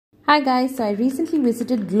Hi guys, so I recently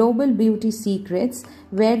visited Global Beauty Secrets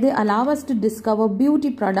where they allow us to discover beauty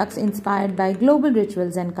products inspired by global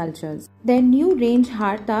rituals and cultures. Their new range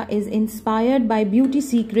Harta is inspired by beauty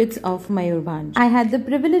secrets of Mayurbhanj. I had the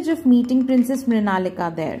privilege of meeting Princess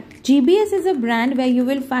Mrinalika there. GBS is a brand where you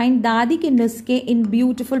will find Dadi ke nuske in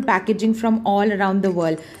beautiful packaging from all around the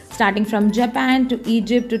world, starting from Japan to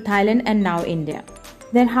Egypt to Thailand and now India.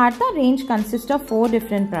 Their Harta range consists of 4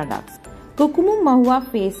 different products. Kukumu Mahua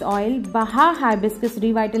Face Oil, Baha Hibiscus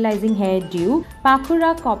Revitalizing Hair Dew,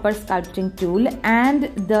 Pakura Copper Sculpting Tool and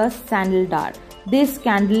the Sandal Dart. This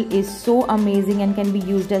candle is so amazing and can be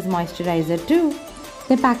used as moisturizer too.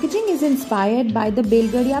 The packaging is inspired by the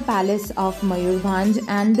Belgaria Palace of Mayurbhanj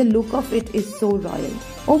and the look of it is so royal.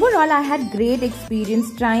 Overall, I had great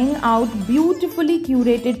experience trying out beautifully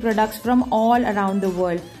curated products from all around the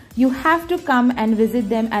world. You have to come and visit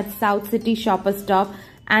them at South City Shopper Stop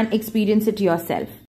and experience it yourself.